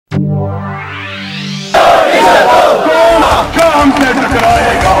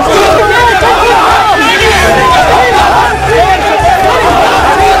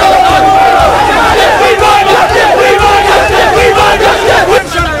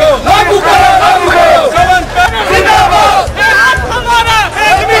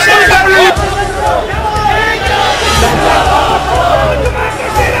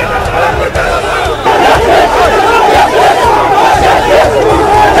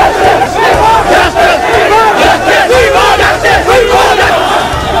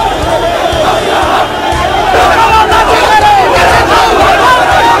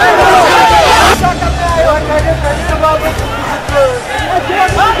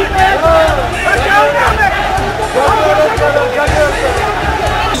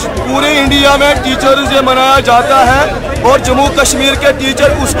India में teachers day मनाया जाता है और जम्मू कश्मीर के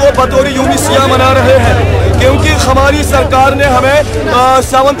टीचर उसको बतौर यूनिसिया मना रहे हैं, क्योंकि हमारी सरकार ने हमें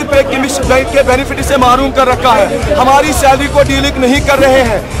 7th पे के बेनिफिट से महरूम कर रखा है। हमारी सैलरी को डीलिंग नहीं कर रहे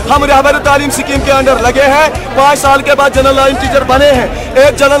हैं। हम रहबर तालीम स्कीम के अंदर लगे हैं, 5 साल के बाद जनरल लाइन टीचर बने हैं।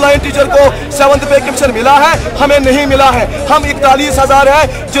 एक जनरल लाइन टीचर को 7th पे कमीशन मिला है, हमें नहीं मिला है। हम 41,000 है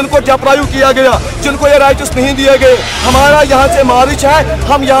जिनको डिप्राइव किया गया, जिनको ये राइट्स नहीं दिए गए। हमारा यहाँ से मार्च है,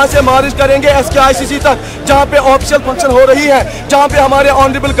 हम यहाँ से मार्च करेंगे SKICC तक, जहाँ पे ऑफिशियल फंक्शन हो रही है, जहाँ पे हमारे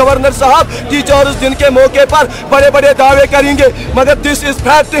ऑनरेबल गवर्नर साहब टीचर्स दिन के मौके पर बड़े बड़े दावे करेंगे। मगर दिस इज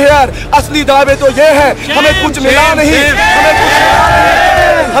फैक्ट हियर, असली दावे तो ये है हमें कुछ मिला नहीं,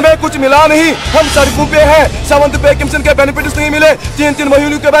 हमें कुछ मिला नहीं। हम सड़कों पे हैं, 7th पे कमीशन के बेनिफिट्स नहीं मिले, 3-3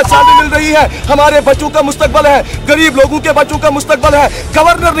 महीनों के बाद सैलरी मिल रही है। हमारे बच्चों का मुस्तकबल है, गरीब लोगों के बच्चों का मुस्तकबल है।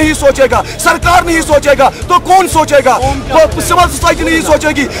 गवर्नर नहीं सोचेगा, सरकार नहीं सोचेगा तो कौन सोचेगा? तो सिविल सोसाइटी नहीं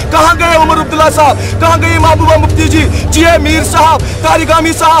सोचेगी। कहाँ गए उमर अब्दुल्ला साहब, कहाँ गई महबूबा मुफ्ती जी, GA मीर साहब,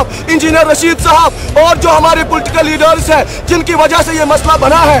 तारिगामी साहब, इंजीनियर रशीद साहब और जो हमारे पॉलिटिकल लीडर्स हैं जिनकी वजह से ये मसला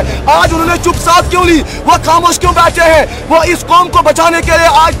बना है, आज उन्होंने चुप साथ क्यों ली? वो खामोश क्यों बैठे हैं? वो इस कौम को बचाने के लिए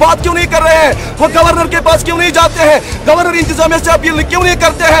आज बात क्यों नहीं कर रहे हैं? वो गवर्नर के पास क्यों नहीं जाते हैं? गवर्नर इंतजामिया से अपील क्यों नहीं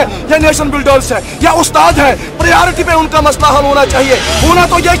करते हैं? ये नेशन बिल्डर्स है या उस्ताद है, प्रायोरिटी पे उनका मसला हल होना चाहिए। होना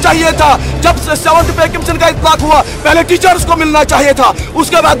तो यही चाहिए था, जब 7th पे कमीशन का इत्तलाक हुआ पहले टीचर्स को मिलना चाहिए था,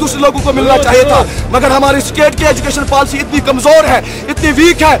 उसके बाद दूसरे लोगों को मिलना चाहिए था। मगर हमारी स्टेट की एजुकेशन पॉलिसी इतनी कमजोर है, इतनी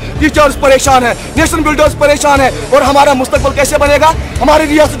वीक है, टीचर्स परेशान है, नेशन बिल्डर्स परेशान है। और हमारा मुस्तकबल कैसे बनेगा? हमारी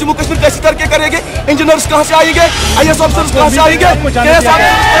रियासत जम्मू कश्मीर कैसे तरक्की करेगी? इंजीनियर्स कहाँ से आएंगे? IAS ऑफिसर्स कहाँ से आएंगे?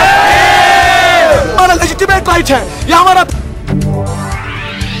 हमारा लेजिटिमेट राइट है, ये हमारा